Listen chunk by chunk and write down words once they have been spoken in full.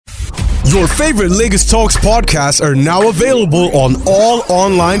Your favorite Lagos Talks podcasts are now available on all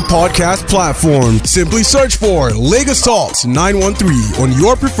online podcast platforms. Simply search for Lagos Talks 913 on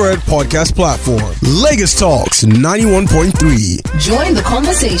your preferred podcast platform. Lagos Talks 91.3. Join the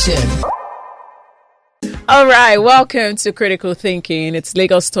conversation. All right, welcome to Critical Thinking. It's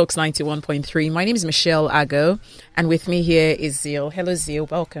Lagos Talks 91.3. My name is Michelle Ago, and with me here is Zeal. Hello, Zeal.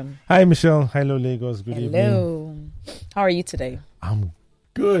 Welcome. Hi, Michelle. Hello, Lagos. Good evening. Hello. How are you today? I'm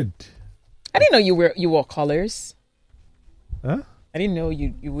good. I didn't know you wore colors. Huh? I didn't know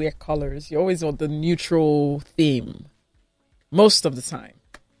you wear colors. You always want the neutral theme most of the time.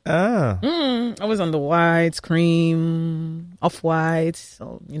 Always on the white, cream, off-white,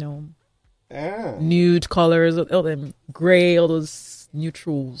 so, nude colors, all them gray, all those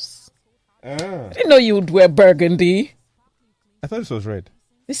neutrals. I didn't know you would wear burgundy. I thought this was red.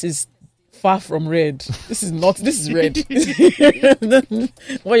 This is far from red. This is red.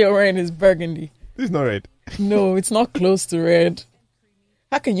 What you're wearing is burgundy. This is not red. No, it's not close to red.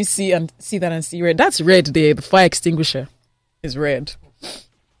 How can you see that and see red? That's red there. The fire extinguisher is red.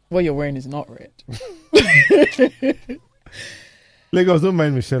 What you're wearing is not red. Lagos, don't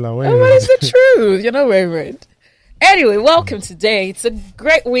mind Michelle. I'm wearing What red. is the truth? You're not wearing red. Anyway, welcome today. It's a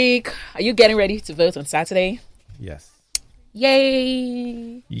great week. Are you getting ready to vote on Saturday? Yes.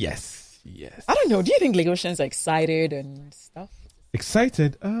 Yay. Yes. I don't know. Do you think Lagosians are excited and stuff?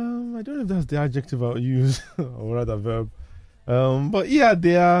 Excited? I don't know if that's the adjective I'll use or rather verb. But yeah,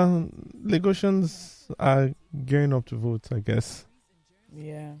 Lagosians are gearing up to vote, I guess.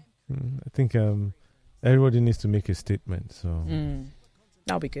 Yeah. I think everybody needs to make a statement. So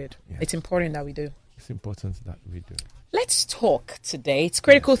That'll be good. Yeah. It's important that we do. It's important that we do. Let's talk today. It's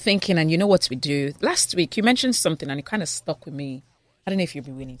critical thinking, and you know what we do. Last week, you mentioned something, and it kind of stuck with me. I don't know if you'll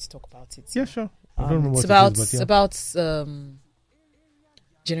be willing to talk about it. Yeah, sure. I don't remember it's what it is, but about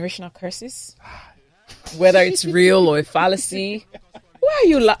generational curses, whether it's real or a fallacy. Why are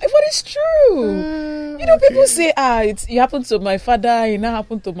you laughing? What is true? People say, it happened to my father, it now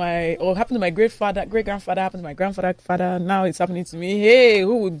happened to my great grandfather, happened to my grandfather, now it's happening to me. Hey,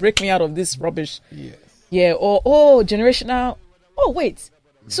 who will break me out of this rubbish? Yes. Yeah, or generational. Oh, wait.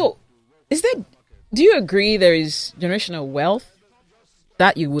 So, do you agree there is generational wealth?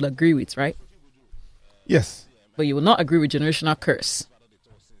 That you will agree with, right? Yes. But you will not agree with generational curse.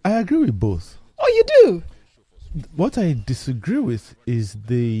 I agree with both. Oh, you do? What I disagree with is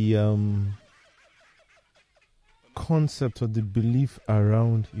the concept or the belief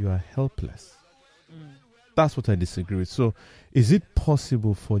around you are helpless. That's what I disagree with. So, is it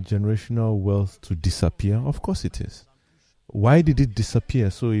possible for generational wealth to disappear? Of course it is. Why did it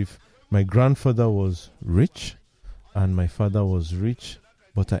disappear? So, if my grandfather was rich and my father was rich,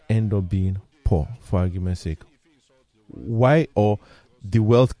 but I end up being poor, for argument's sake, why? Or the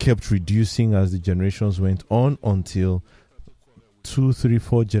wealth kept reducing as the generations went on until 2, 3,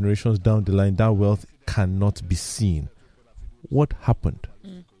 4 generations down the line, that wealth cannot be seen. What happened?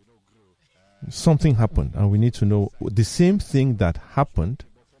 Something happened, and we need to know. The same thing that happened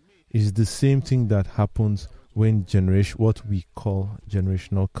is the same thing that happens when what we call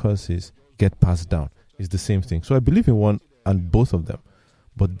generational curses get passed down. It's the same thing. So I believe in one and both of them,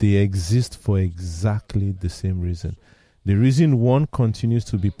 but they exist for exactly the same reason. The reason one continues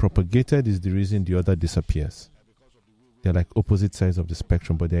to be propagated is the reason the other disappears. They're like opposite sides of the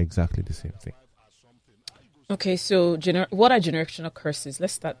spectrum, but they're exactly the same thing. Okay, so what are generational curses?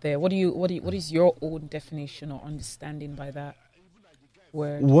 Let's start there. What is your own definition or understanding by that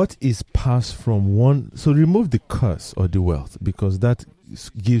word? What is passed from one? So remove the curse or the wealth, because that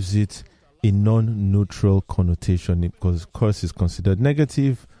gives it a non-neutral connotation, because curse is considered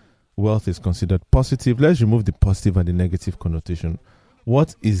negative, wealth is considered positive. Let's remove the positive and the negative connotation.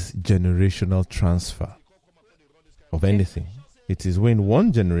 What is generational transfer of anything? It is when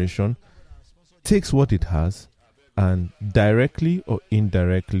one generation takes what it has and directly or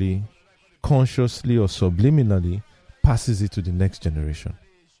indirectly, consciously or subliminally passes it to the next generation.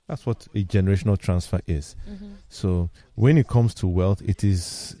 That's what a generational transfer is. So when it comes to wealth, it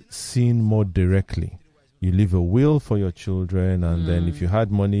is seen more directly. You leave a will for your children, and then if you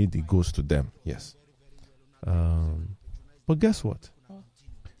had money, it goes to them. Yes. But guess what?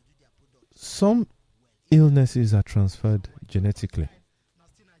 Some illnesses are transferred genetically.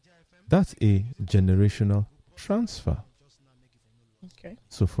 That's a generational transfer. Okay.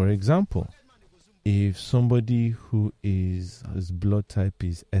 So, for example, if somebody who his blood type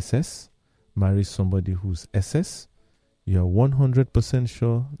is SS marries somebody who's SS, you're 100%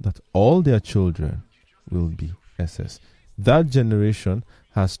 sure that all their children will be SS. That generation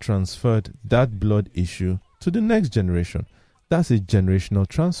has transferred that blood issue to the next generation. That's a generational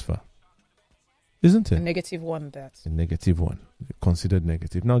transfer. Isn't it? A negative one, A negative one. Considered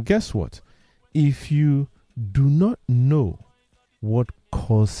negative. Now, guess what? If you do not know what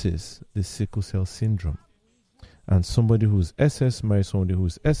causes the sickle cell syndrome, and somebody who's SS marries somebody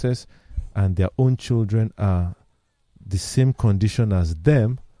who's SS, and their own children are the same condition as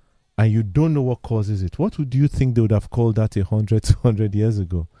them, and you don't know what causes it, what would you think they would have called that 100, 200 years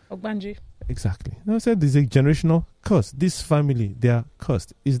ago? Ogbanji. Exactly. Now I said there's a generational curse. This family, they are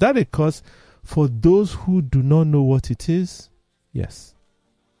cursed. Is that a curse for those who do not know what it is? Yes.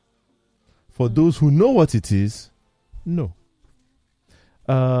 For those who know what it is, no.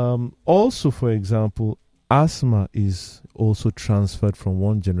 Also, for example, asthma is also transferred from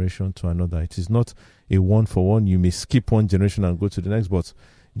one generation to another. It is not a one-for-one. You may skip one generation and go to the next, but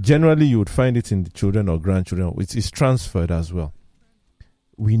generally you would find it in the children or grandchildren. It is transferred as well.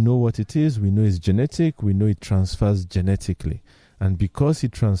 We know what it is. We know it's genetic. We know it transfers genetically. And because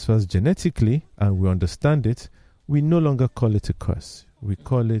it transfers genetically and we understand it, we no longer call it a curse. We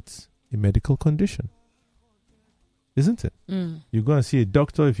call it a medical condition. Isn't it? You go and see a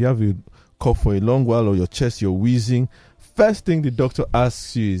doctor. If you have a cough for a long while or your chest, you're wheezing, first thing the doctor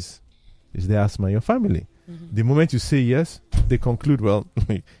asks you is there asthma in your family? The moment you say yes, they conclude, well,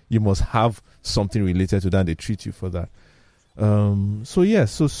 you must have something related to that. They treat you for that.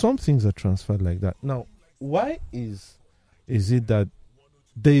 So some things are transferred like that. Now, why is it that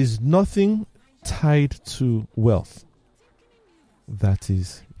there is nothing tied to wealth that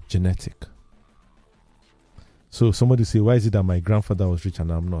is genetic? So somebody say, why is it that my grandfather was rich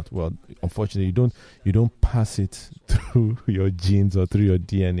and I'm not? Well, unfortunately, you don't pass it through your genes or through your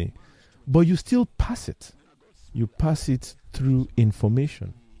DNA, but you still pass it. You pass it through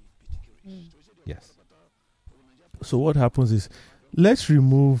information. Yes. So what happens is, let's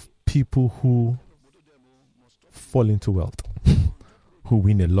remove people who fall into wealth, who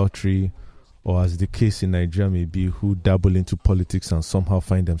win a lottery, or as the case in Nigeria may be, who dabble into politics and somehow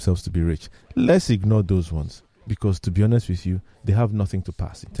find themselves to be rich. Let's ignore those ones, because to be honest with you, they have nothing to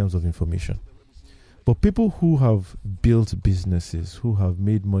pass in terms of information. But people who have built businesses, who have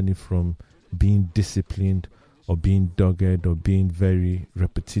made money from being disciplined or being dogged or being very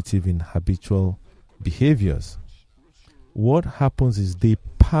repetitive in habitual behaviors, what happens is they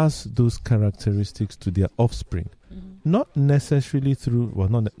pass those characteristics to their offspring. Not necessarily through, well,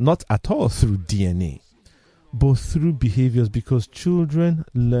 not at all through DNA, but through behaviors, because children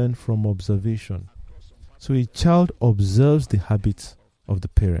learn from observation. So a child observes the habits of the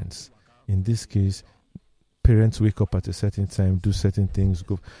parents. In this case, parents wake up at a certain time, do certain things.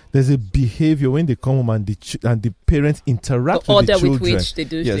 There's a behavior when they come home and the parents interact with the children. The order with which they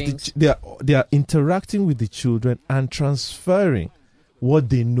do things. They are interacting with the children and transferring what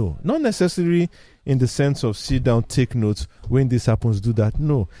they know. Not necessarily in the sense of sit down, take notes, when this happens, do that.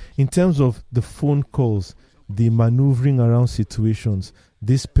 No. In terms of the phone calls, the maneuvering around situations,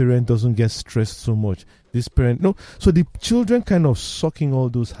 this parent doesn't get stressed so much. This parent, no. So the children kind of sucking all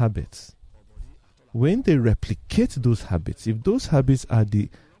those habits. When they replicate those habits, if those habits are the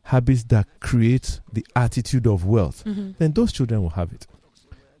habits that create the attitude of wealth, then those children will have it.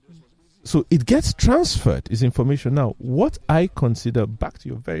 So it gets transferred, is information. Now, what I consider, back to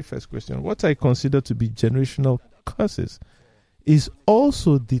your very first question, what I consider to be generational curses is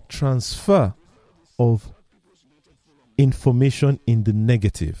also the transfer of information in the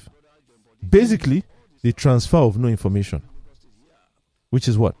negative. Basically, the transfer of no information, which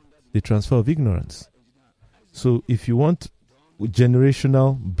is what? The transfer of ignorance. So if you want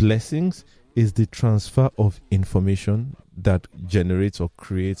generational blessings, is the transfer of information that generates or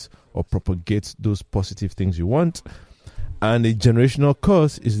creates or propagates those positive things you want. And a generational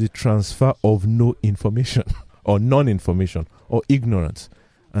curse is the transfer of no information or non-information or ignorance.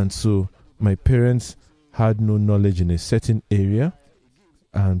 And so my parents had no knowledge in a certain area,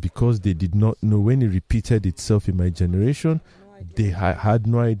 and because they did not know, when it repeated itself in my generation, they had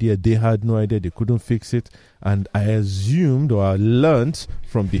no idea. They had no idea. They couldn't fix it. And I assumed, or I learned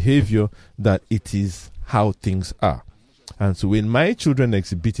from behavior, that it is how things are. And so when my children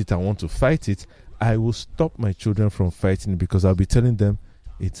exhibit it and want to fight it, I will stop my children from fighting it, because I'll be telling them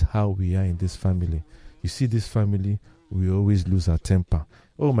it's how we are in this family. You see, this family, we always lose our temper.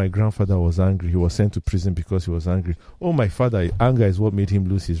 Oh, my grandfather was angry. He was sent to prison because he was angry. Oh, my father, anger is what made him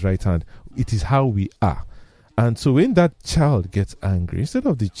lose his right hand. It is how we are. And so when that child gets angry, instead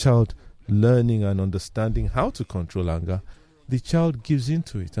of the child learning and understanding how to control anger, the child gives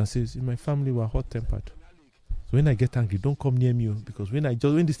into it and says, in my family, we're hot-tempered. So when I get angry, don't come near me, because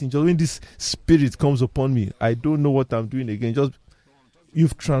when this spirit comes upon me, I don't know what I'm doing again.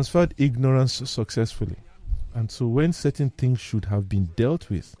 You've transferred ignorance successfully. And so when certain things should have been dealt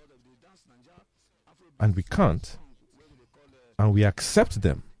with, and we can't, and we accept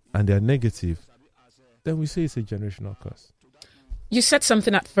them, and they're negative, then we say it's a generational curse. You said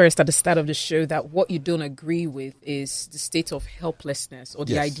something at the start of the show, that what you don't agree with is the state of helplessness, or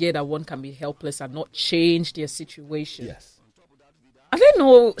the idea that one can be helpless and not change their situation. Yes. Are there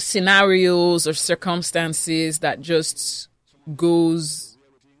no scenarios or circumstances that just goes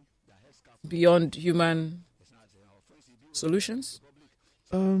beyond human solutions?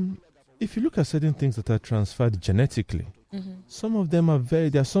 If you look at certain things that are transferred genetically, some of them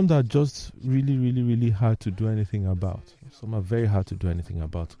there are some that are just really, really, really hard to do anything about. Some are very hard to do anything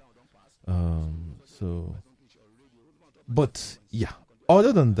about. But yeah,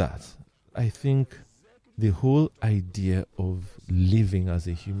 other than that, I think the whole idea of living as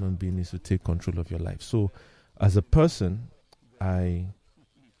a human being is to take control of your life. So as a person, I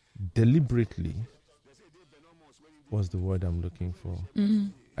deliberately, what's the word I'm looking for?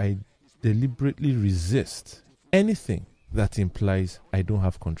 I deliberately resist anything that implies I don't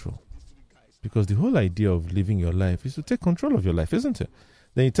have control. Because the whole idea of living your life is to take control of your life, isn't it?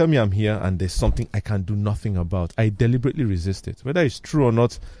 Then you tell me I'm here and there's something I can do nothing about. I deliberately resist it. Whether it's true or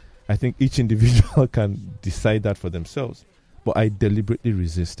not, I think each individual can decide that for themselves. But I deliberately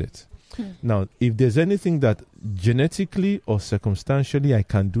resist it. Now, if there's anything that genetically or circumstantially I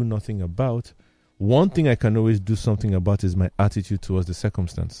can do nothing about, one thing I can always do something about is my attitude towards the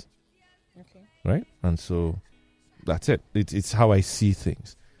circumstance. Okay. Right? And so that's it. It's how I see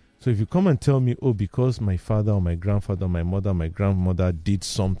things. So if you come and tell me, oh, because my father or my grandfather, my mother, my grandmother did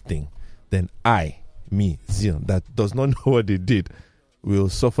something, then Zeal, that does not know what they did, will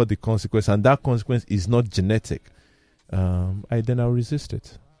suffer the consequence. And that consequence is not genetic. I'll resist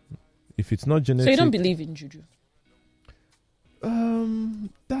it. If it's not genetic... So you don't believe in juju?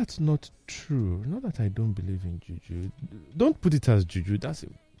 That's not true. Not that I don't believe in juju. Don't put it as juju. That's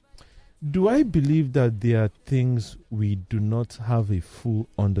it. Do I believe that there are things we do not have a full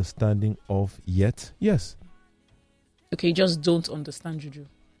understanding of yet? Yes. Okay, you just don't understand juju.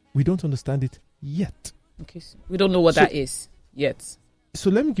 We don't understand it yet. Okay, so we don't know what that is yet. So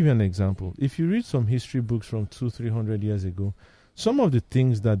let me give you an example. If you read some history books from 200-300 years ago, some of the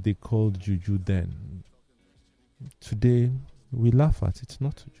things that they called juju then, today we laugh at. It's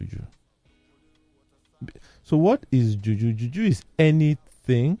not juju. So what is juju? Juju is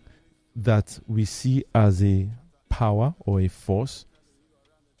anything that we see as a power or a force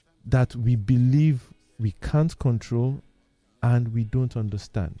that we believe we can't control and we don't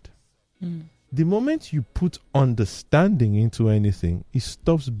understand. The moment you put understanding into anything, it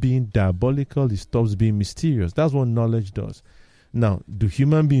stops being diabolical, it stops being mysterious. That's what knowledge does. Now, do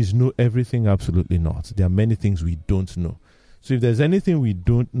human beings know everything? Absolutely not. There are many things we don't know. So if there's anything we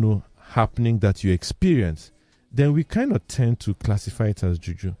don't know happening that you experience, then we kind of tend to classify it as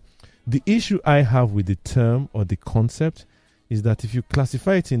juju. The issue I have with the term or the concept is that if you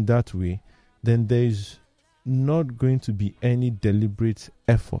classify it in that way, then there's not going to be any deliberate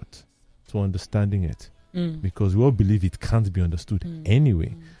effort to understanding it, because we all believe it can't be understood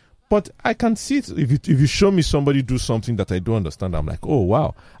anyway. But I can see it. If you show me somebody do something that I don't understand, I'm like, oh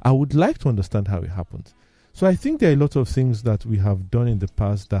wow, I would like to understand how it happened. So I think there are a lot of things that we have done in the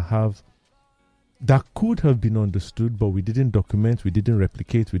past that could have been understood, but we didn't document, we didn't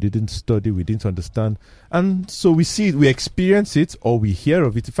replicate, we didn't study, we didn't understand. And so we see it, we experience it, or we hear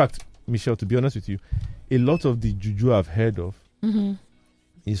of it. In fact, Michelle, to be honest with you, a lot of the juju I've heard of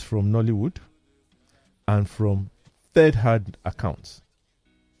is from Nollywood and from third-hand accounts.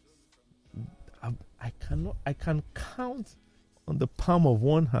 I can count on the palm of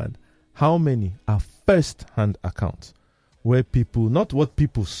one hand how many are first-hand accounts, where people, not what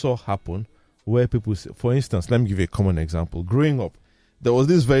people saw happen, where people say, for instance, let me give you a common example. Growing up, there was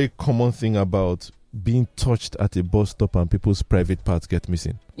this very common thing about being touched at a bus stop and people's private parts get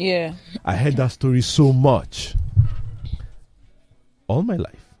missing. Yeah. I heard that story so much. All my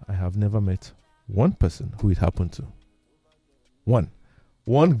life, I have never met one person who it happened to.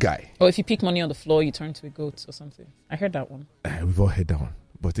 One guy. Or if you pick money on the floor, you turn to a goat or something. I heard that one. We've all heard that one.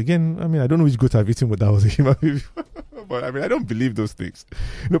 But again, I mean, I don't know which goat I've eaten, but that was a human being. But I mean, I don't believe those things.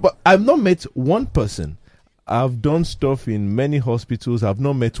 No, but I've not met one person. I've done stuff in many hospitals. I've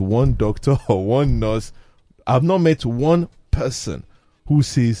not met one doctor or one nurse. I've not met one person who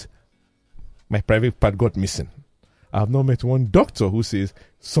says, my private part got missing. I've not met one doctor who says,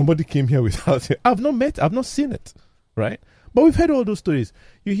 somebody came here without it. I've not seen it, right? But we've heard all those stories.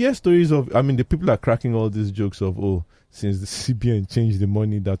 You hear stories of, I mean, the people are cracking all these jokes of, oh, since the CBN changed the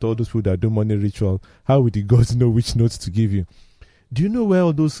money, that all those people that do money ritual, how would the gods know which notes to give you? Do you know where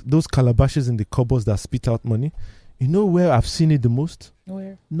all those calabashes in the cupboards that spit out money? You know where I've seen it the most?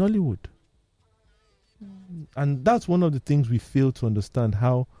 Where? Nollywood. And that's one of the things we fail to understand,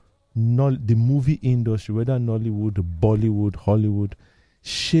 how the movie industry, whether Nollywood, Bollywood, Hollywood,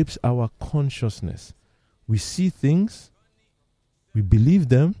 shapes our consciousness. We see things, we believe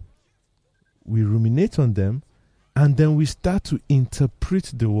them, we ruminate on them, and then we start to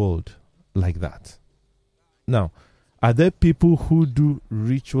interpret the world like that. Now, are there people who do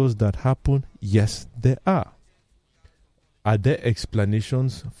rituals that happen? Yes, there are. Are there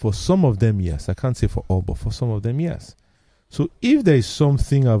explanations? For some of them, yes. I can't say for all, but for some of them, yes. So if there is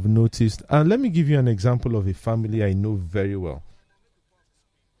something I've noticed, and let me give you an example of a family I know very well.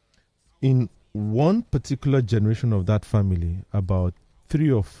 In one particular generation of that family, about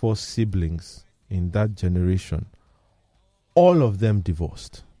 3 or 4 siblings in that generation, all of them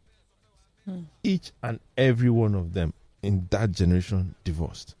divorced. Each and every one of them in that generation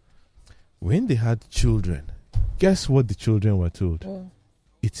divorced. When they had children, guess what the children were told?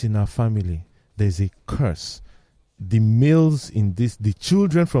 It's in our family. There's a curse. The males in this, the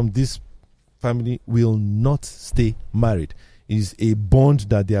children from this family will not stay married. It's a bond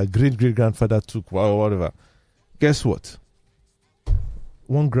that their great-great-grandfather took, or whatever. Guess what?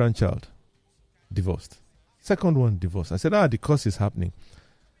 One grandchild divorced. Second one divorced. I said, the curse is happening.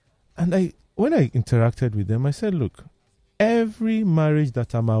 And when I interacted with them, I said, look, every marriage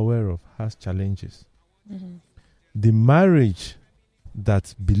that I'm aware of has challenges. The marriage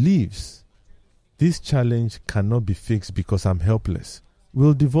that believes this challenge cannot be fixed because I'm helpless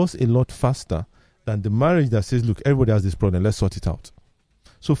will divorce a lot faster than the marriage that says, look, everybody has this problem, let's sort it out.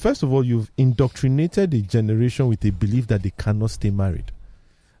 So first of all, you've indoctrinated a generation with a belief that they cannot stay married.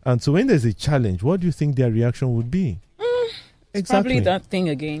 And so when there's a challenge, what do you think their reaction would be? Exactly. Probably that thing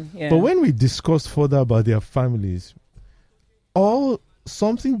again. Yeah. But when we discuss further about their families, so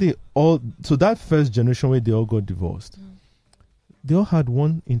that first generation where they all got divorced, they all had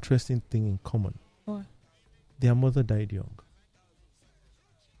one interesting thing in common. What? Their mother died young.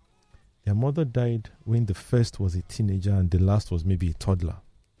 Their mother died when the first was a teenager and the last was maybe a toddler.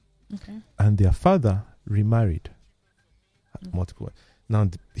 Okay. And their father remarried. Multiple. Now,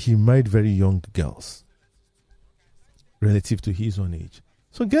 he married very young girls relative to his own age.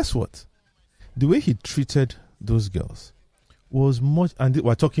 So guess what? The way he treated those girls was much, and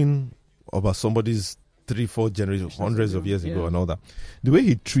we're talking about somebody's 3-4 generations, hundreds of years ago and all that. The way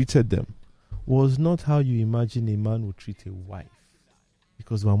he treated them was not how you imagine a man would treat a wife,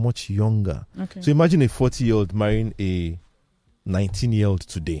 because they were much younger. Okay. So imagine a 40-year-old marrying a 19-year-old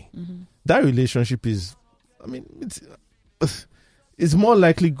today. That relationship is, it's more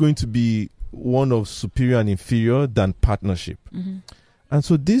likely going to be one of superior and inferior than partnership. And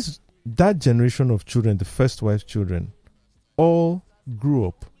so that generation of children, the first wife's children, all grew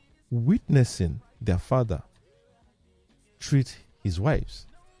up witnessing their father treat his wives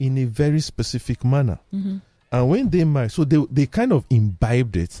in a very specific manner. And when they married, so they kind of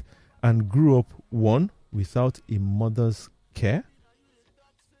imbibed it and grew up, one, without a mother's care,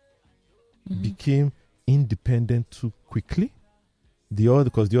 became independent too quickly.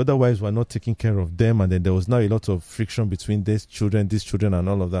 Because the other wives were not taking care of them, and then there was now a lot of friction between these children, and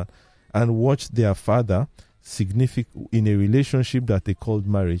all of that, and watched their father in a relationship that they called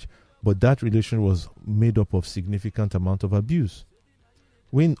marriage, but that relation was made up of significant amount of abuse.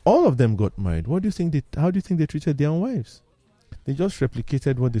 When all of them got married, how do you think they treated their own wives? They just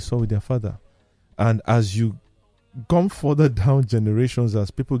replicated what they saw with their father. And as you come further down generations,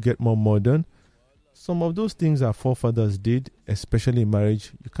 as people get more modern, some of those things our forefathers did, especially in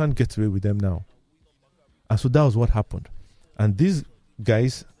marriage, you can't get away with them now. And so that was what happened. And these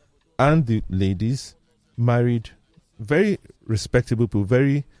guys and the ladies married very respectable people,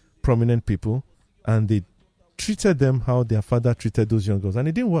 very prominent people, and they treated them how their father treated those young girls. And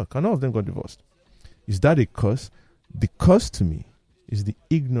it didn't work. And all of them got divorced. Is that a curse? The curse to me is the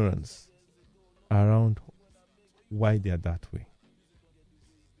ignorance around why they are that way.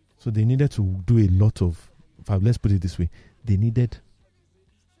 So they needed to do a lot of, let's put it this way, they needed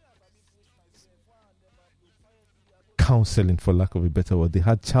counseling, for lack of a better word. They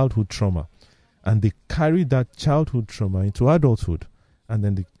had childhood trauma, and they carried that childhood trauma into adulthood, and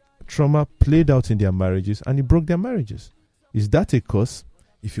then the trauma played out in their marriages, and it broke their marriages. Is that a curse?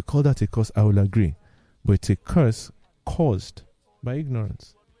 If you call that a curse, I will agree. But it's a curse caused by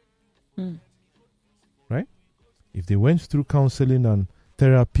ignorance. Right? If they went through counseling and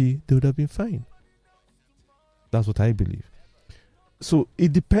therapy, they would have been fine. That's what I believe. So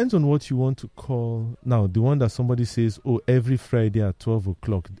it depends on what you want to call. Now, the one that somebody says, every Friday at 12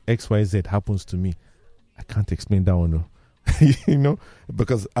 o'clock, XYZ happens to me. I can't explain that one. No.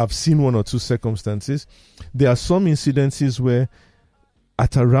 Because I've seen one or two circumstances. There are some incidences where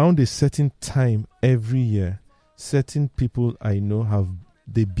at around a certain time every year, certain people I know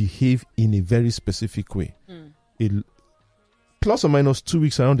they behave in a very specific way. Plus or minus 2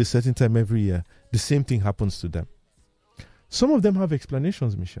 weeks around a certain time every year, the same thing happens to them. Some of them have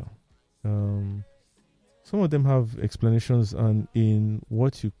explanations, Michelle. Some of them have explanations, and in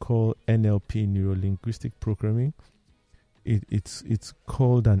what you call NLP, neuro-linguistic programming, it's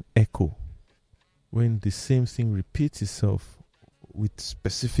called an echo. When the same thing repeats itself with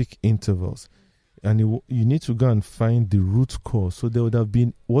specific intervals. And you need to go and find the root cause. So there would have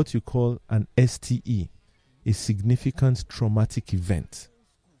been what you call an STE, a significant traumatic event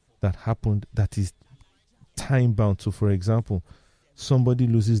that happened that is time bound. So for example, somebody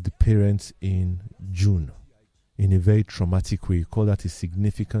loses the parents in June in a very traumatic way. You call that a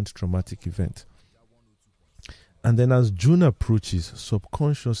significant traumatic event. And then as June approaches,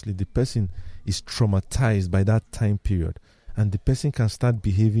 subconsciously the person is traumatized by that time period. And the person can start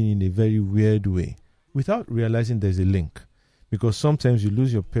behaving in a very weird way without realizing there's a link. Because sometimes you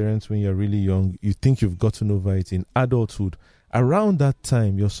lose your parents when you're really young. You think you've gotten over it. In adulthood, around that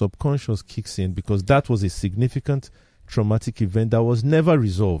time, your subconscious kicks in because that was a significant traumatic event that was never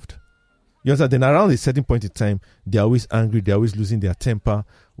resolved. You understand? Then around a certain point in time, they're always angry. They're always losing their temper.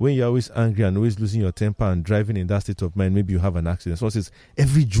 When you're always angry and always losing your temper and driving in that state of mind, maybe you have an accident. So it says,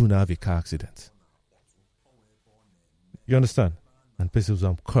 every June I have a car accident. You understand? And people say,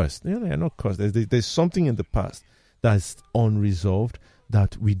 I'm cursed. No, you're not cursed. There's something in the past that's unresolved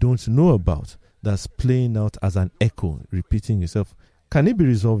that we don't know about, that's playing out as an echo, repeating itself. Can it be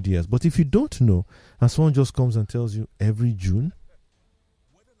resolved? Yes. But if you don't know, and someone just comes and tells you, every June,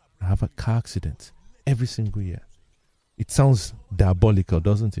 I have a car accident. Every single year. It sounds diabolical,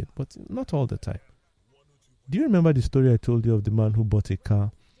 doesn't it? But not all the time. Do you remember the story I told you of the man who bought a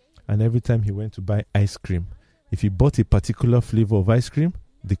car, and every time he went to buy ice cream, if he bought a particular flavor of ice cream,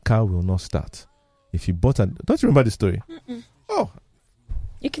 the car will not start. If he bought don't you remember the story? Mm-mm. Oh.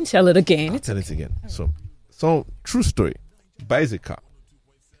 You can tell it again. I'll tell it again. So true story. Buys a car.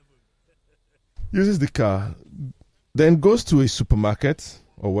 Uses the car. Then goes to a supermarket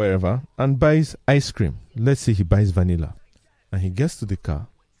or wherever and buys ice cream. Let's say he buys vanilla. And he gets to the car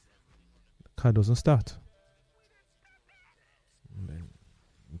doesn't start. And then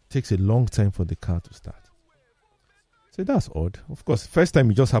it takes a long time for the car to start. So that's odd. Of course, first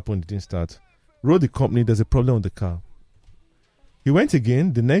time it just happened, it didn't start. Wrote the company, there's a problem with the car. He went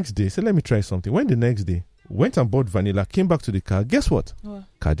again the next day, said, let me try something. Went the next day, went and bought vanilla, came back to the car. Guess what?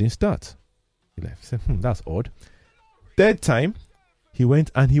 Car didn't start. He left. He said, that's odd. Third time, he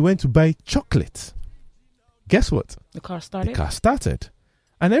went to buy chocolate. Guess what? The car started? The car started.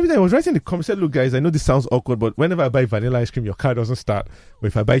 And every time I was writing the comment, said, look guys, I know this sounds awkward, but whenever I buy vanilla ice cream, your car doesn't start. But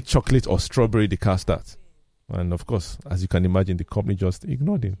if I buy chocolate or strawberry, the car starts. And of course, as you can imagine, the company just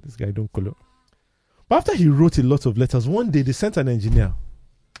ignored him. This guy don't color. But after he wrote a lot of letters, one day they sent an engineer.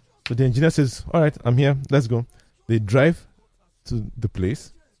 So the engineer says, all right, I'm here. Let's go. They drive to the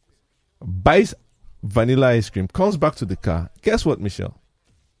place, buys vanilla ice cream, comes back to the car. Guess what, Michelle?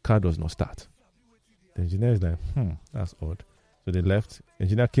 Car does not start. The engineer is like, that's odd. So they left.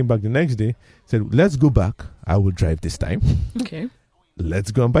 Engineer came back the next day, said, let's go back. I will drive this time. Okay.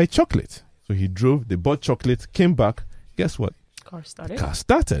 Let's go and buy chocolate. So he drove, they bought chocolate, came back. Guess what? Car started. Car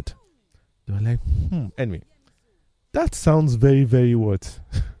started. They were like, Anyway, that sounds very, very what?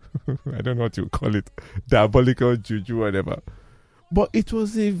 I don't know what you call it. Diabolical, juju, whatever. But it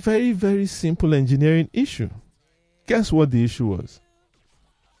was a very, very simple engineering issue. Guess what the issue was?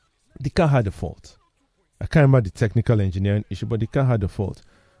 The car had a fault. I can't remember the technical engineering issue, but the car had a fault.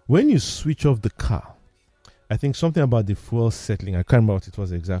 When you switch off the car, I think something about the fuel settling, I can't remember what it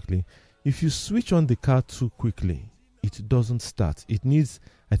was exactly. If you switch on the car too quickly, it doesn't start. It needs,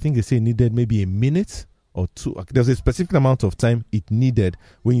 I think they say it needed maybe a minute or two. There's a specific amount of time it needed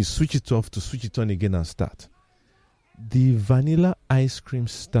when you switch it off to switch it on again and start. The vanilla ice cream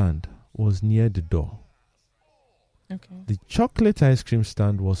stand was near the door. Okay. The chocolate ice cream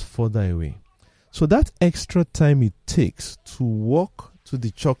stand was further away. So that extra time it takes to walk to the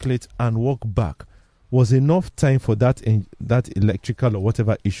chocolate and walk back was enough time for that electrical or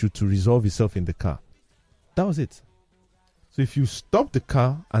whatever issue to resolve itself in the car. That was it. So if you stop the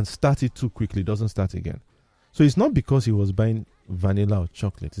car and start it too quickly, it doesn't start again. So it's not because he was buying vanilla or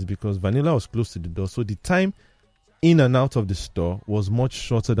chocolate. It's because vanilla was close to the door. So the time in and out of the store was much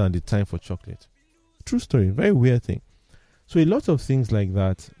shorter than the time for chocolate. True story. Very weird thing. So a lot of things like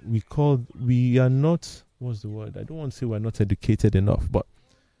that, we are not, what's the word? I don't want to say we're not educated enough, but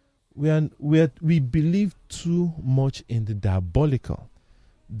we believe too much in the diabolical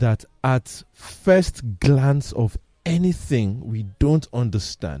that at first glance of anything we don't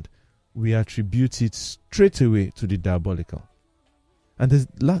understand, we attribute it straight away to the diabolical. And there's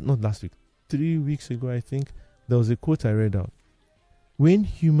not last week, 3 weeks ago, I think, there was a quote I read out. When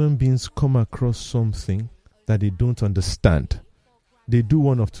human beings come across something that they don't understand, they do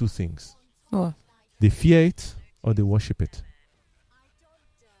one of two things. Oh. They fear it or they worship it.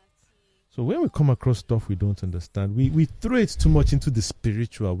 So when we come across stuff we don't understand, we throw it too much into the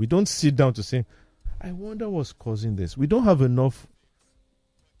spiritual. We don't sit down to say, I wonder what's causing this. We don't have enough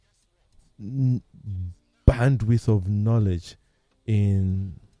bandwidth of knowledge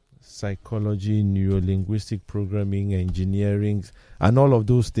in psychology, neuro-linguistic programming, engineering, and all of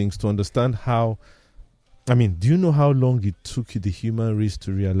those things to understand how. I mean, do you know how long it took the human race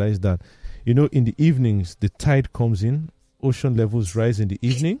to realize that, in the evenings, the tide comes in, ocean levels rise in the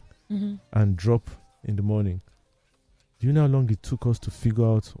evening and drop in the morning? Do you know how long it took us to figure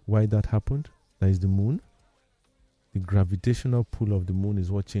out why that happened? That is the moon. The gravitational pull of the moon is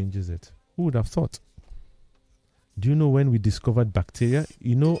what changes it. Who would have thought? Do you know when we discovered bacteria?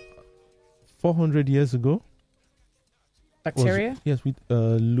 400 years ago. Bacteria? Yes, with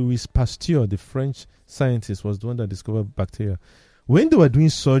Louis Pasteur, the French scientist, was the one that discovered bacteria. When they were doing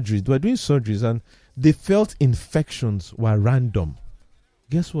surgeries and they felt infections were random.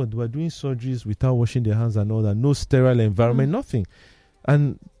 Guess what? They were doing surgeries without washing their hands and all that. No sterile environment, nothing.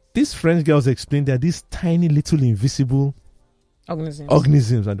 And these French girls explained that these tiny little invisible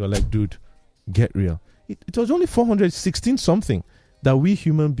organisms. And they were like, dude, get real. It was only 416 something that we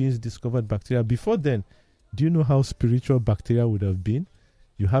human beings discovered bacteria. Before then, do you know how spiritual bacteria would have been?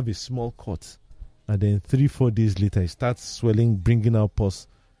 You have a small cut, and then 3-4 days later, it starts swelling, bringing out pus.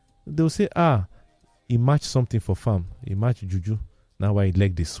 They'll say, he matched something for farm. He matched juju. Now why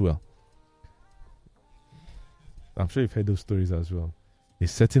leg they swell. I'm sure you've heard those stories as well. A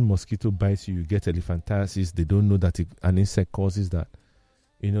certain mosquito bites you, you get elephantiasis. They don't know that an insect causes that.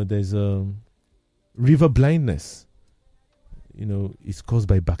 There's river blindness. It's caused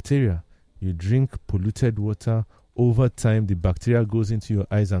by bacteria. You drink polluted water. Over time, the bacteria goes into your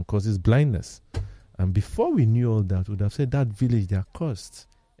eyes and causes blindness. And before we knew all that, we would have said that village, they are cursed.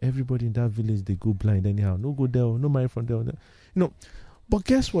 Everybody in that village, they go blind anyhow. No go there, no marry from there. But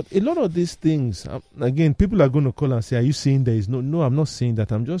guess what? A lot of these things, again, people are going to call and say, are you saying there is no? No, I'm not saying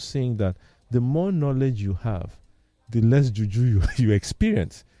that. I'm just saying that the more knowledge you have, the less juju you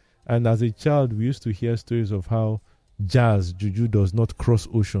experience. And as a child, we used to hear stories of how juju does not cross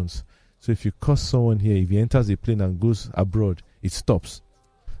oceans. So if you curse someone here, if he enters a plane and goes abroad, it stops.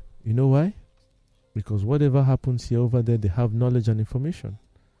 You know why? Because whatever happens here, over there, they have knowledge and information.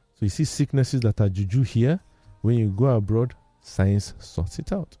 So you see sicknesses that are juju here, when you go abroad, science sorts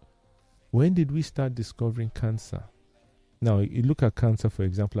it out. When did we start discovering cancer? Now, you look at cancer, for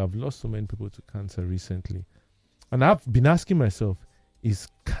example. I've lost so many people to cancer recently. And I've been asking myself, is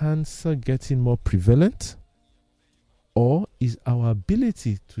cancer getting more prevalent? Or is our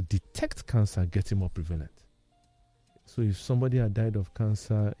ability to detect cancer getting more prevalent? So if somebody had died of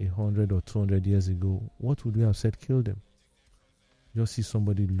cancer 100 or 200 years ago, what would we have said killed them? Just see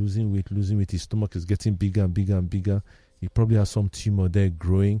somebody losing weight, his stomach is getting bigger and bigger and bigger. He probably has some tumor there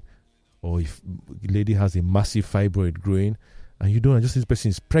growing. Or if a lady has a massive fibroid growing, and you don't know, just this person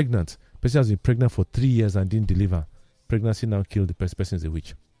is pregnant. The person has been pregnant for 3 years and didn't deliver. Pregnancy now killed the person is a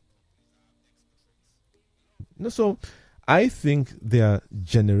witch. So I think there are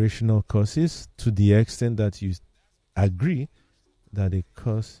generational curses to the extent that you agree that a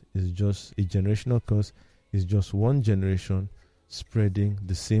curse is just a generational curse is just one generation spreading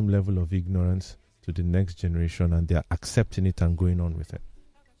the same level of ignorance to the next generation, and they're accepting it and going on with it.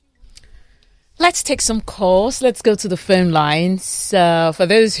 Let's take some calls. Let's go to the phone lines. For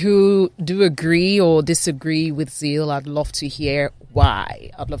those who do agree or disagree with Zeal, I'd love to hear why.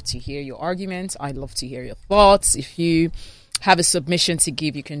 I'd love to hear your arguments. I'd love to hear your thoughts. If you have a submission to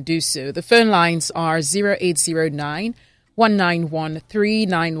give, you can do so. The phone lines are 0809 1913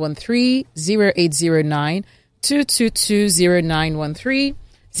 913, 0809 222 0913,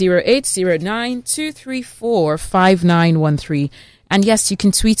 0809 234 5913. And yes, you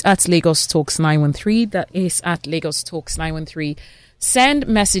can tweet at Lagos Talks 913. That is at Lagos Talks 913. Send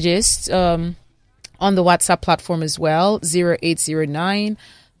messages on the WhatsApp platform as well. 0809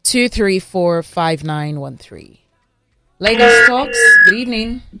 234 5913. Lagos Talks, good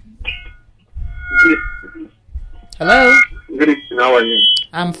evening. Hello. Good evening. How are you?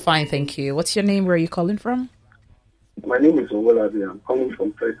 I'm fine, thank you. What's your name? Where are you calling from? My name is Owolabi. I'm calling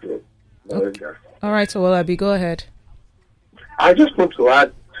from Petro. Okay. All right, Owolabi, go ahead. I just want to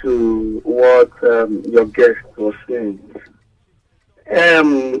add to what your guest was saying.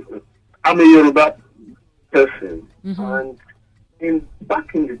 I'm a Yoruba person, And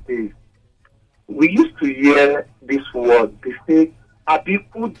back in the day, we used to hear this word. They say,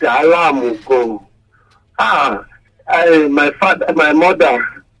 "Abiku dalamugo." My mother,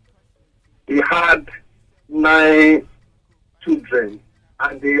 he had 9 children,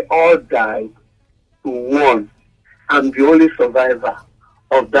 and they all died to one. I'm the only survivor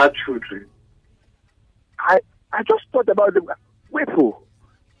of that children. I just thought about the people.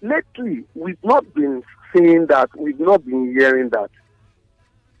 Lately, we've not been saying that, we've not been hearing that.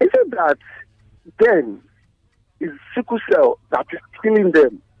 Is it that then is sickle cell that is killing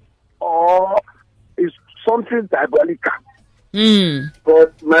them, or is something diabolical?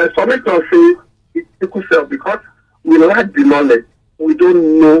 But my solicitor says it's sickle cell because we lack the knowledge. We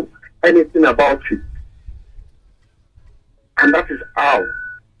don't know anything about it. And that is how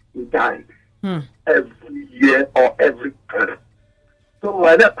he died every year or every time. So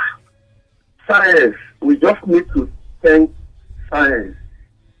science, we just need to thank science.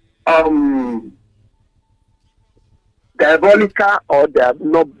 Diabolical or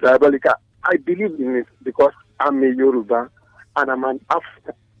not diabolical, I believe in it because I'm a Yoruba and I'm an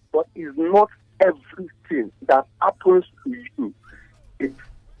African. But it's not everything that happens to you. It's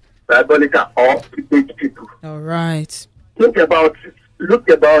diabolical or people. All right. Think about it. Look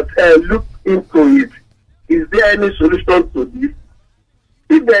into it. Is there any solution to this?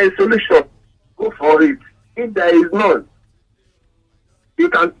 If there is a solution, go for it. If there is none, you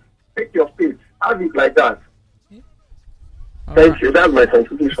can take your faith. Have it like that. Thank you. That's my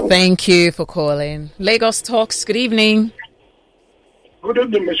contribution. Thank you for calling. Lagos Talks, good evening. Good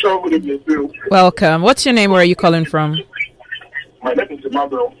evening, Michelle. Good evening, Zeal. Welcome. What's your name? Where are you calling from? My name is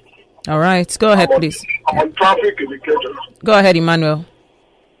Emmanuel. All right. Go ahead, please. I'm on traffic indicator. Go ahead, Emmanuel.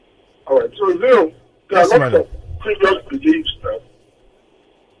 All right. So, Zeal, there are lots of previous beliefs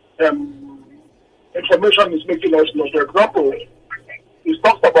that information is making us know. For example, it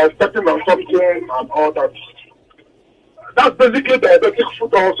talks about stepping on something and all that. That's basically diabetic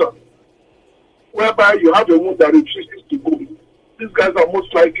foot ulcer, whereby you have a wound that refuses to go. These guys are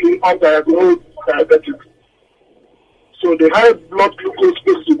most likely undiagnosed diabetics. So the high blood glucose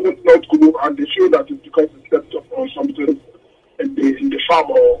makes the wound not go, and they feel that it's because it's stepped up on something in the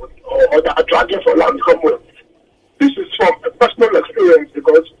farm or they are dragging for land somewhere. This is from a personal experience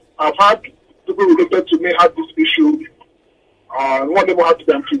because I've had people related to me had this issue, and one of them had to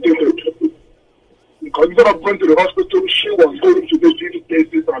be amputated. Because instead of going to the hospital, she was going to the GP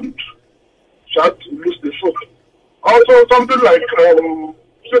places and she had to lose the foot. Also, something like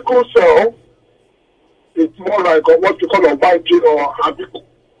sickle cell, it's more like what you call a white gene or habit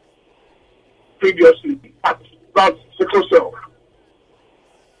previously. That's sickle cell.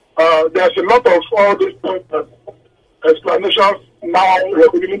 There's a lot of all these explanations now.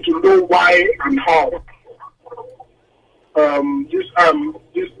 We're beginning to know why and how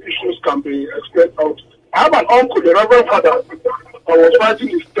these issues can be explained out. I have an uncle, the Reverend Father, that was writing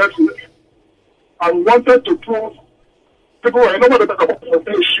his thesis and wanted to prove people were not going to talk about that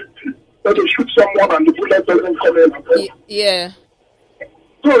they shoot someone and the bullet doesn't come in. Yeah.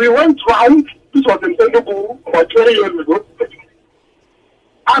 So he went round, this was in Telugu about 20 years ago,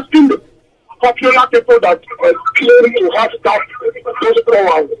 asking the popular people that claim to have staff those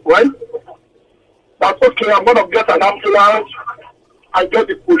powers, right? That's okay, I'm going to get an ambulance and get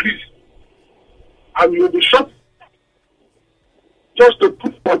the police. And you'll be shot just to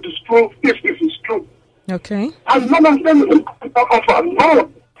prove what is true, if it is true. Okay. And none of them will offer. No.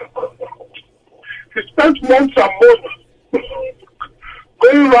 He spent months and months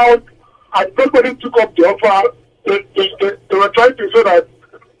going around and nobody took up the offer. They were trying to say that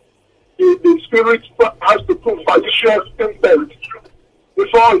the spirit has to prove malicious intent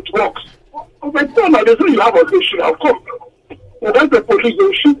before it works. But no, they say you have a issue. Of course. When the police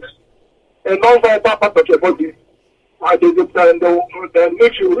will shoot a non-vital part of your body, and then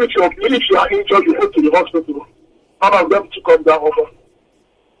if you are injured, you go to the hospital. None of them took up that offer.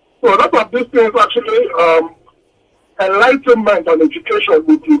 So a lot of these things actually, enlightenment and education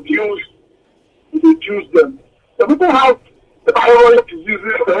would reduce them. The people have the thyroid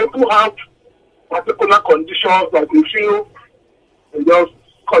diseases, the people have particular conditions that they feel, they just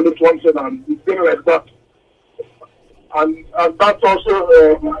call it one thing and it's things like that. And that's also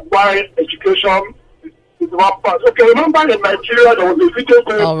why education is one part. Okay, remember in Nigeria there was a video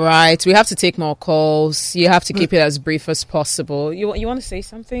going. All right, we have to take more calls. You have to keep it as brief as possible. You want to say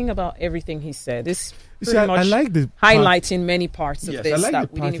something about everything he said? It's pretty much I like the highlighting many parts of this. I like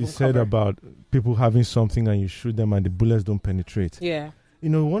that the we didn't part even you said cover. about people having something and you shoot them and the bullets don't penetrate. Yeah. You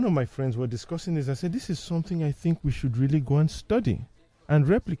know, one of my friends were discussing this. I said, this is something I think we should really go and study and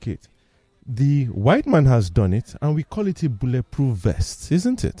replicate. The white man has done it, and we call it a bulletproof vest,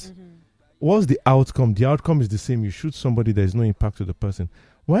 isn't it? Mm-hmm. What's the outcome? The outcome is the same. You shoot somebody, there is no impact to the person.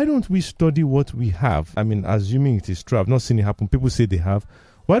 Why don't we study what we have? I mean, assuming it is true, I've not seen it happen. People say they have.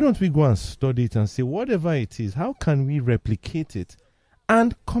 Why don't we go and study it and say, whatever it is, how can we replicate it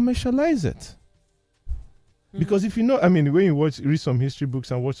and commercialize it? Mm-hmm. Because if you know, I mean, when you read some history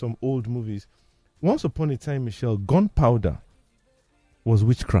books and watch some old movies, once upon a time, Michelle, gunpowder was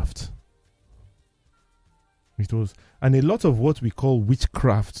witchcraft. It was, and a lot of what we call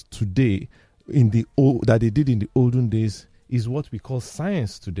witchcraft today, that they did in the olden days, is what we call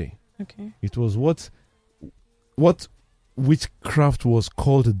science today. Okay. It was what witchcraft was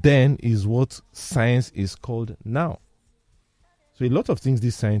called then is what science is called now. So a lot of things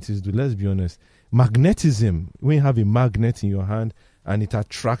these scientists do, let's be honest. Magnetism, when you have a magnet in your hand and it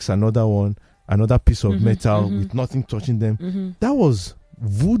attracts another piece of metal with nothing touching them, that was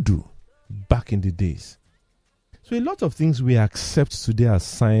voodoo back in the days. So a lot of things we accept today as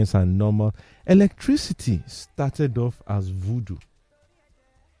science and normal. Electricity started off as voodoo.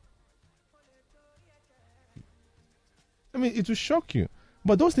 I mean, it will shock you.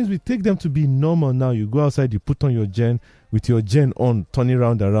 But those things, we take them to be normal now. You go outside, you put on your gen, with your gen on, turning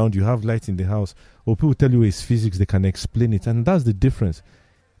around, you have light in the house. Or people tell you it's physics, they can explain it. And that's the difference.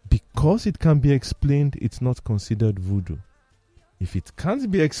 Because it can be explained, it's not considered voodoo. If it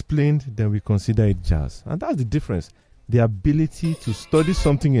can't be explained, then we consider it jazz. And that's the difference. The ability to study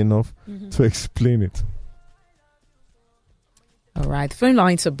something enough to explain it. All right. The phone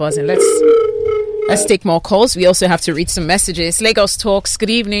lines are buzzing. Let's take more calls. We also have to read some messages. Lagos Talks, good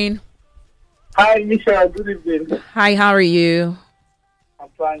evening. Hi, Michelle. Good evening. Hi, how are you? I'm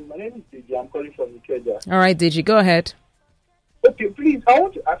fine. My name is Deji. I'm calling from Ikeja. All right, Deji, go ahead. Okay, please, I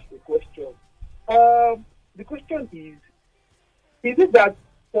want to ask a question. The question is it that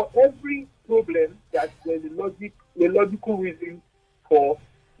for every problem that there's a logical reason for,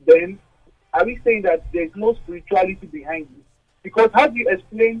 then are we saying that there's no spirituality behind it? Because how do you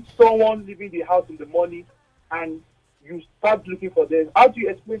explain someone leaving the house in the morning and you start looking for them? How do you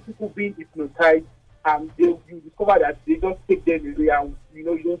explain people being hypnotized and you discover that they just take them away and you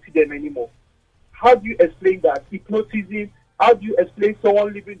don't see them anymore? How do you explain that? Hypnotism. How do you explain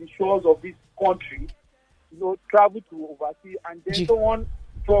someone leaving the shores of this country, travel to overseas, and then someone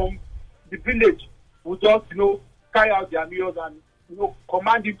from the village will just, carry out their meals and,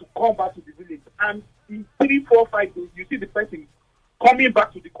 command him to come back to the village. And in 3, 4, 5 days, you see the person coming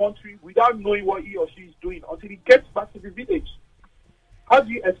back to the country without knowing what he or she is doing until he gets back to the village. How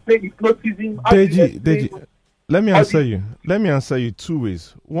do you explain hypnotism? Deji, let me answer you. Let me answer you 2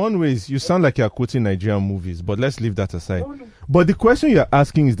 ways. One way is you sound like you're quoting Nigerian movies, but let's leave that aside. No. But the question you're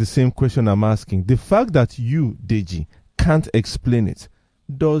asking is the same question I'm asking. The fact that you, Deji, can't explain it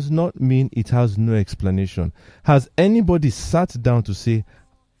does not mean it has no explanation. Has anybody sat down to say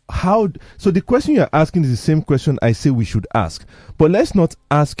how? So the question you're asking is the same question I say we should ask. But let's not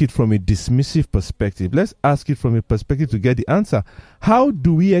ask it from a dismissive perspective. Let's ask it from a perspective to get the answer. How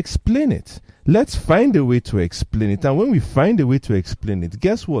do we explain it? Let's find a way to explain it. And when we find a way to explain it,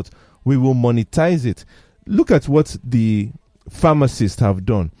 guess what? We will monetize it. Look at what the pharmacists have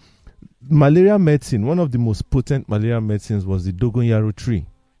done. Malaria medicine, one of the most potent malaria medicines was the dogonyaro tree,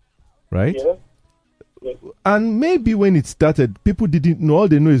 right? Yeah. Yeah. And maybe when it started, people didn't know. All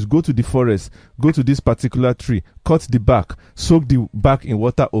they know is go to the forest, go to this particular tree, cut the bark, soak the bark in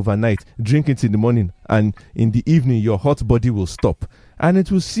water overnight, drink it in the morning, and in the evening your hot body will stop. And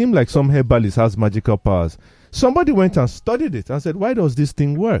it will seem like some herbalist has magical powers. Somebody went and studied it and said, why does this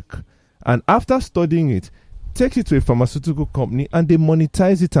thing work? And after studying it, takes it to a pharmaceutical company and they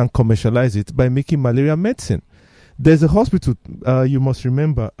monetize it and commercialize it by making malaria medicine. There's a hospital, you must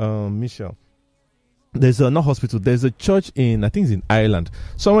remember, Michelle. There's not hospital, there's a church in, I think it's in Ireland,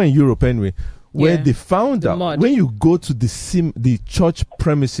 somewhere in Europe anyway, where they found out when you go to the church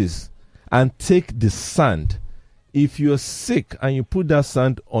premises and take the sand, if you're sick and you put that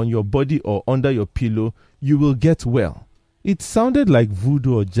sand on your body or under your pillow, you will get well. It sounded like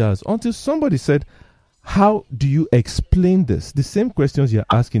voodoo or jazz until somebody said, how do you explain this? The same questions you're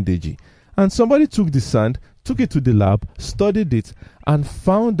asking, Deji. And somebody took the sand, took it to the lab, studied it, and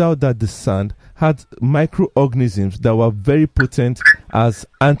found out that the sand had microorganisms that were very potent as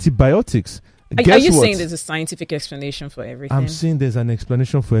antibiotics. Are you saying there's a scientific explanation for everything? I'm saying there's an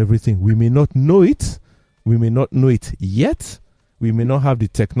explanation for everything. We may not know it. We may not know it yet. We may not have the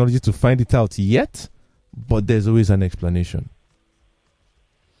technology to find it out yet, but there's always an explanation.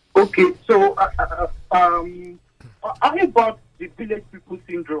 Okay, so how about the village people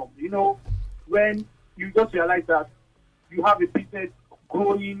syndrome? When you just realize that you have a business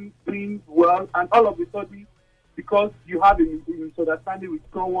growing, doing well, and all of a sudden, because you have a misunderstanding with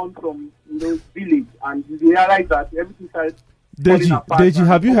someone from village, and you realize that everything starts falling apart. Deji,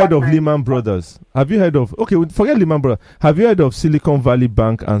 have you heard of Lehman Brothers? Have you heard of? Okay, forget Lehman Brothers. Have you heard of Silicon Valley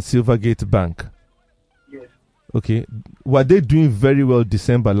Bank and Silvergate Bank? Yes. Okay, were they doing very well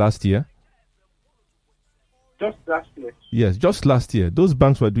December last year? Just last year. Yes, just last year. Those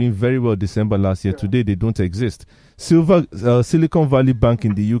banks were doing very well December last year. Yeah. Today, they don't exist. Silicon Valley Bank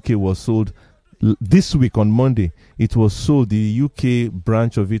in the UK was sold this week on Monday. It was sold. The UK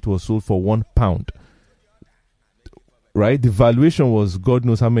branch of it was sold for £1. Right? The valuation was God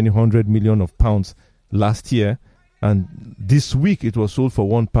knows how many £100 million last year. And this week, it was sold for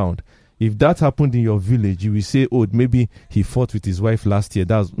 £1. If that happened in your village, you will say, oh, maybe he fought with his wife last year.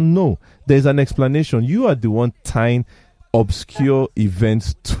 No, there's an explanation. You are the one tying obscure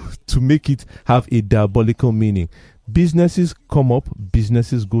events to make it have a diabolical meaning. Businesses come up,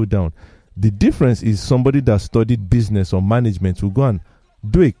 businesses go down. The difference is somebody that studied business or management will go and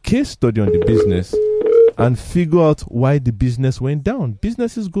do a case study on the business and figure out why the business went down.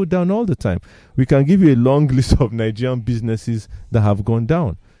 Businesses go down all the time. We can give you a long list of Nigerian businesses that have gone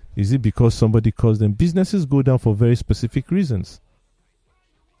down. Is it because somebody caused them? Businesses go down for very specific reasons.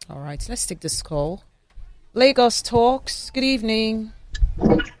 All right, let's take this call. Lagos Talks, good evening.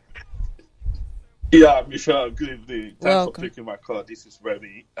 Yeah, Michelle, good evening. Thanks Welcome. For taking my call. This is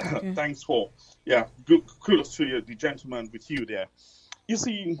Remy. Okay. Thanks for, good kudos to you, the gentleman with you there. You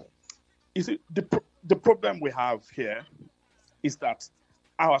see, the problem we have here is that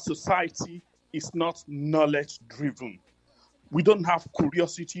our society is not knowledge-driven. We don't have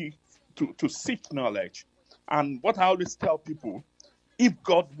curiosity to seek knowledge. And what I always tell people, if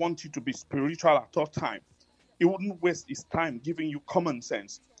God wants you to be spiritual at all time, He wouldn't waste His time giving you common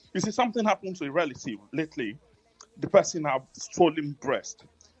sense. You see, something happened to a relative lately. The person had swollen breast.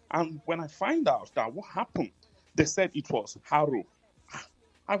 And when I find out that what happened, they said it was harrow.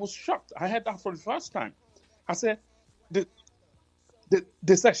 I was shocked. I heard that for the first time. I said,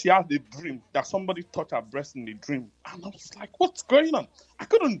 they said she had a dream that somebody touched her breast in the dream. And I was like, what's going on? I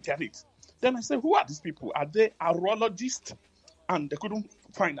couldn't get it. Then I said, who are these people? Are they urologists? And they couldn't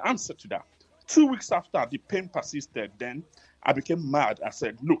find the answer to that. 2 weeks after, the pain persisted. Then I became mad. I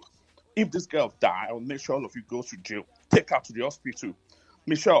said, look, if this girl die, I will make sure all of you go to jail. Take her to the hospital.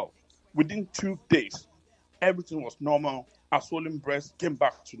 Michelle, within 2 days, everything was normal. Our swollen breast came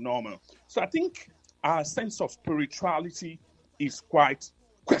back to normal. So I think our sense of spirituality is quite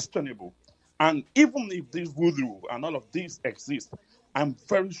questionable. And even if this voodoo and all of this exist, I'm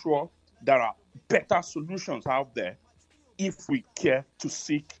very sure there are better solutions out there if we care to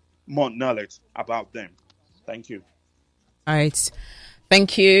seek more knowledge about them. Thank you. All right.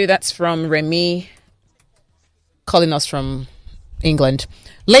 Thank you. That's from Remy, calling us from England.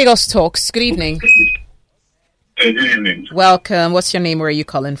 Lagos Talks, good evening. Good evening. Welcome. What's your name? Where are you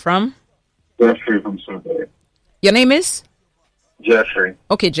calling from? Jeffrey from Survey. Your name is? Jeffrey.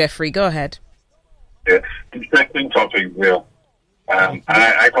 Okay, Jeffrey, go ahead. Yes, interesting topic, Will.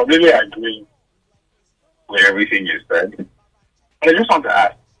 I completely agree with everything you said. But I just want to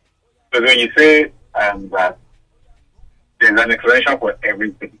ask, because when you say that there's an explanation for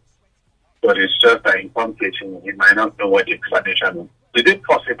everything, but it's just that in some cases you might not know what the explanation is. Is it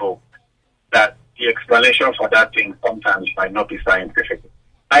possible that the explanation for that thing sometimes might not be scientific?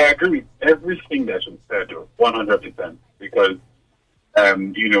 I agree with everything that you said, 100%, because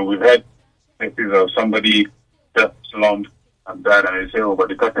we've had cases of somebody just slumped and died, and they say, oh, but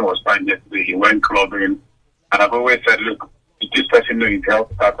the person was fine yesterday, he went clubbing. And I've always said, look, if this person knows his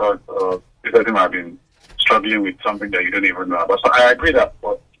health status, or this person might have been struggling with something that you don't even know about. So I agree that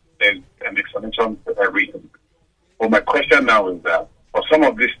there's an explanation for everything. But my question now is that for some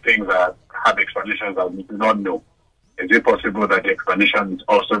of these things that have explanations that we do not know, is it possible that the explanation is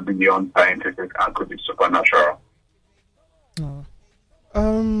also beyond scientific and could be supernatural?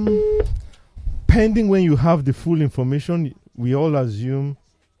 Pending when you have the full information, we all assume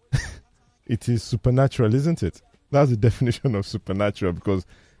it is supernatural, isn't it? That's the definition of supernatural, because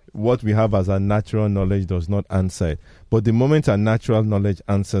what we have as our natural knowledge does not answer it. But the moment our natural knowledge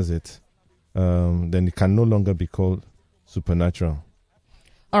answers it, then it can no longer be called supernatural.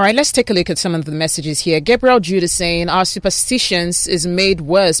 All right, let's take a look at some of the messages here. Gabriel Jude is saying, our superstitions is made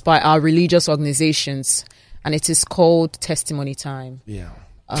worse by our religious organizations, and it is called testimony time. Yeah.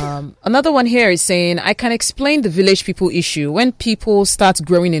 Another one here is saying, I can explain the village people issue. When people start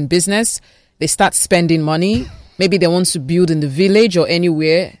growing in business, they start spending money. Maybe they want to build in the village or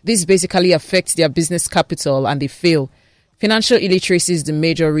anywhere. This basically affects their business capital and they fail. Financial illiteracy is the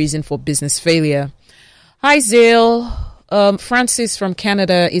major reason for business failure. Hi, Zeal. Francis from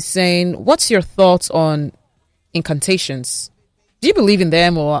Canada is saying, what's your thoughts on incantations? Do you believe in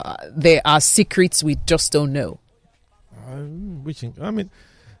them, or they are secrets we just don't know?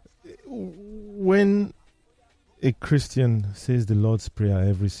 When a Christian says the Lord's Prayer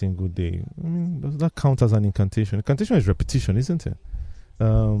every single day, does that count as an incantation? Incantation is repetition, isn't it?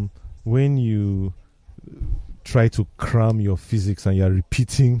 When you try to cram your physics and you're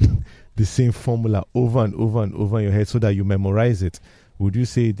repeating the same formula over and over and over in your head so that you memorize it, would you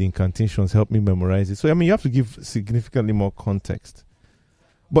say the incantations help me memorize it? So, you have to give significantly more context.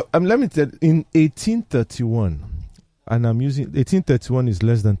 But let me tell you, in 1831, and 1831 is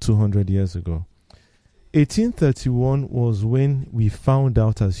less than 200 years ago. 1831 was when we found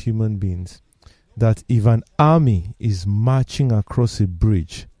out as human beings that if an army is marching across a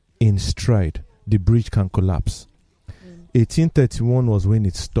bridge in stride, the bridge can collapse. 1831 was when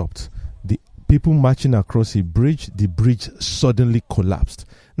it stopped. The people marching across a bridge, the bridge suddenly collapsed.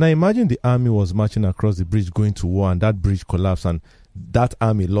 Now imagine the army was marching across the bridge going to war, and that bridge collapsed, and that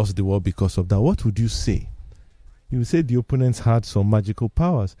army lost the war because of that. What would you say? You would say the opponents had some magical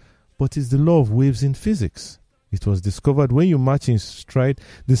powers. But it's the law of waves in physics. It was discovered when you march in stride,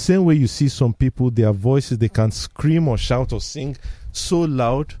 the same way you see some people, their voices, they can scream or shout or sing so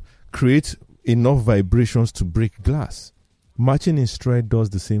loud, create enough vibrations to break glass. Marching in stride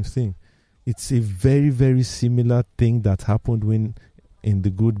does the same thing. It's a very, very similar thing that happened when in the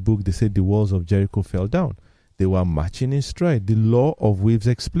good book they said the walls of Jericho fell down. They were marching in stride. The law of waves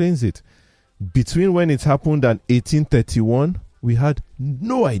explains it. Between when it happened and 1831, we had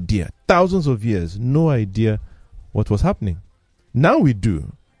no idea, thousands of years, no idea what was happening. Now we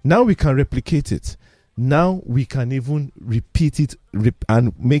do. Now we can replicate it. Now we can even repeat it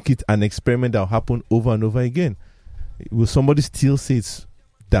and make it an experiment that will happen over and over again. Will somebody still say it's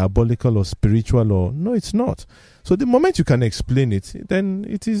diabolical or spiritual? Or no, it's not. So the moment you can explain it, then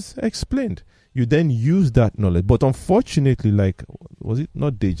it is explained. You then use that knowledge. But unfortunately, was it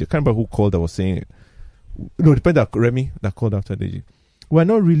not Deji? I can't remember who called that was saying it. No, depend on Remy that called after Deji. We're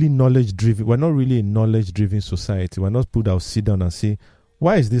not really knowledge driven. We're not really a knowledge driven society. We're not people that will sit down and say,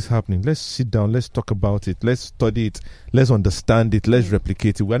 why is this happening? Let's sit down. Let's talk about it. Let's study it. Let's understand it. Let's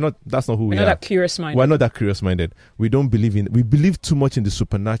replicate it. That's not who we are. We're not that curious minded. We're not that curious minded. We don't believe we believe too much in the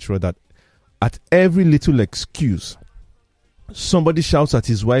supernatural that at every little excuse, somebody shouts at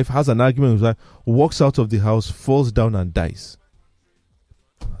his wife, has an argument with his wife, walks out of the house, falls down and dies.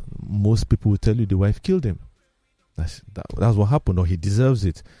 Most people will tell you the wife killed him. That's what happened, or he deserves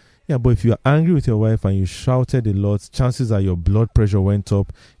it. Yeah, but if you are angry with your wife and you shouted a lot, chances are your blood pressure went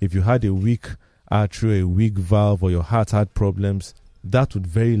up. If you had a weak artery, a weak valve, or your heart had problems, that would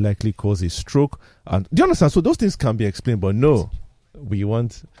very likely cause a stroke. And do you understand? So those things can be explained, but no, we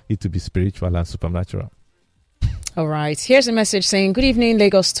want it to be spiritual and supernatural. All right. Here's a message saying, good evening,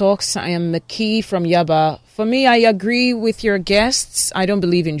 Lagos Talks. I am Maki from Yaba. For me, I agree with your guests. I don't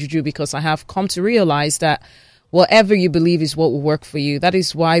believe in juju because I have come to realize that whatever you believe is what will work for you. That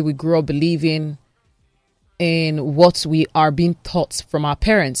is why we grew up believing in what we are being taught from our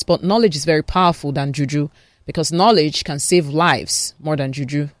parents. But knowledge is very powerful than juju because knowledge can save lives more than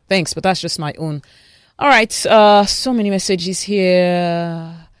juju. Thanks, but that's just my own. All right. So many messages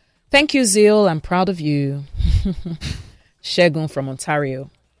here. Thank you, Zeal. I'm proud of you. Shegun from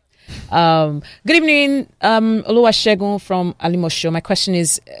Ontario. Good evening, Oluwa Shegun from Alimosho. My question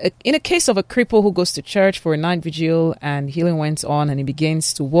is, in a case of a cripple who goes to church for a night vigil and healing went on and he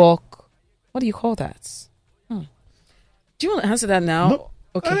begins to walk, what do you call that? Do you want to answer that now? No.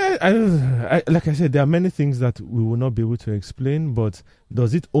 Okay. I, like I said, there are many things that we will not be able to explain, but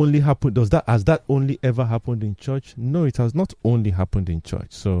does it only happen? Has that only ever happened in church? No, it has not only happened in church.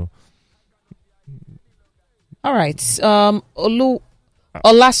 So, all right.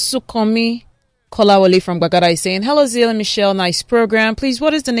 Olasukomi Kolawole from Bagada is saying, hello, Zeal and Michelle. Nice program. Please,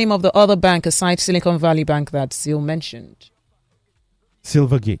 what is the name of the other bank aside Silicon Valley Bank that Zeal mentioned?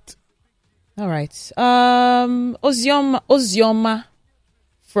 Silvergate. All right. Ozioma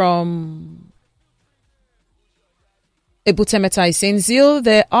from Ebutemeta is saying, Zeal,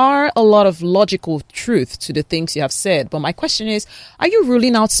 there are a lot of logical truth to the things you have said. But my question is, are you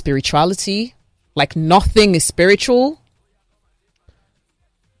ruling out spirituality? Like nothing is spiritual?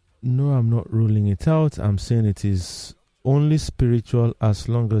 No, I'm not ruling it out. I'm saying it is only spiritual as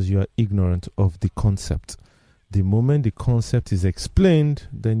long as you are ignorant of the concept. The moment the concept is explained,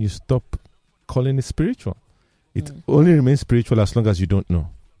 then you stop calling it spiritual. It only remains spiritual as long as you don't know.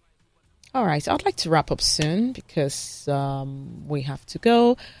 All right. I'd like to wrap up soon because we have to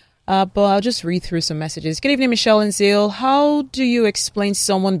go. But I'll just read through some messages. Good evening, Michelle and Zeal. How do you explain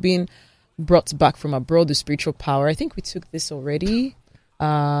someone being brought back from abroad, the spiritual power. I think we took this already.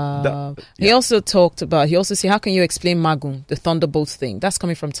 He also said, how can you explain Magun, the thunderbolt thing? That's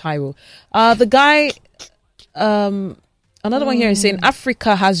coming from Taiwo. The guy, another one here is saying,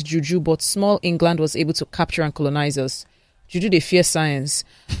 Africa has juju, but small England was able to capture and colonize us. Juju, they fear science.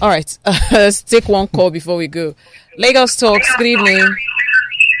 All right, let's take one call before we go. Lagos Talks, good evening.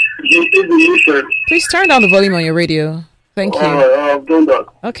 Please turn down the volume on your radio. Thank you. I've done that.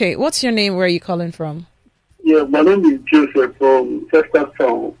 Okay, what's your name? Where are you calling from? Yeah, my name is Joseph from Chester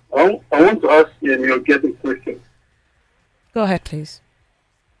Town. I want to ask you and you'll get a question. Go ahead, please.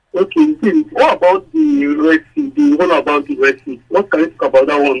 Okay, what about the Red Sea? The one about the Red Sea. What can you talk about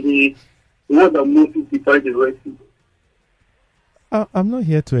that one? The one that Moses divided the Red Sea. I'm not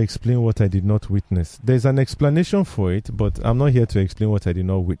here to explain what I did not witness. There's an explanation for it, but I'm not here to explain what I did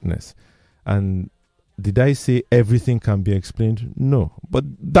not witness. And did I say everything can be explained? No. But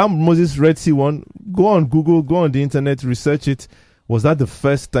that Moses Red Sea one, go on Google, go on the internet, research it. Was that the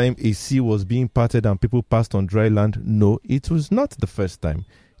first time a sea was being parted and people passed on dry land? No, it was not the first time.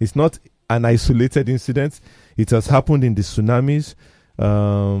 It's not an isolated incident. It has happened in the tsunamis.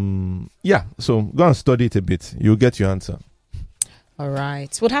 So go and study it a bit. You'll get your answer. All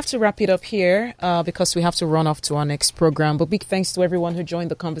right. We'll have to wrap it up here because we have to run off to our next program. But big thanks to everyone who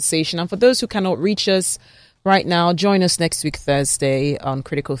joined the conversation. And for those who cannot reach us right now, join us next week, Thursday, on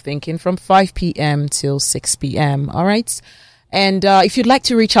Critical Thinking from 5 p.m. till 6 p.m. All right. And if you'd like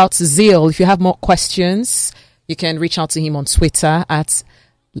to reach out to Zeal, if you have more questions, you can reach out to him on Twitter at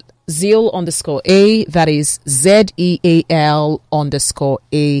Zeal_A. That is ZEAL_A.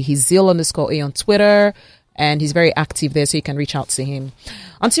 He's Zeal_A on Twitter. And he's very active there, so you can reach out to him.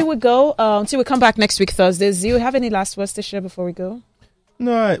 Until we come back next week, Thursday, do you have any last words to share before we go?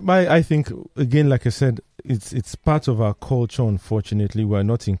 No, I think, again, like I said, it's part of our culture, unfortunately. We're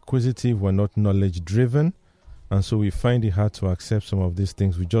not inquisitive, we're not knowledge-driven, and so we find it hard to accept some of these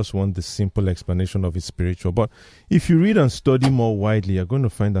things. We just want the simple explanation of it spiritual. But if you read and study more widely, you're going to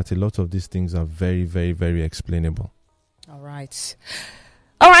find that a lot of these things are very, very, very explainable. All right.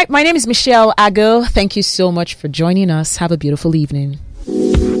 All right, my name is Michelle Ago. Thank you so much for joining us. Have a beautiful evening.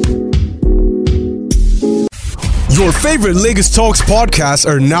 Your favorite Lagos Talks podcasts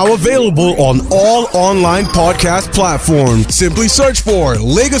are now available on all online podcast platforms. Simply search for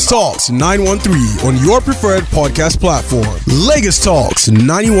Lagos Talks 913 on your preferred podcast platform. Lagos Talks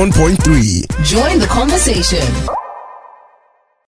 91.3. Join the conversation.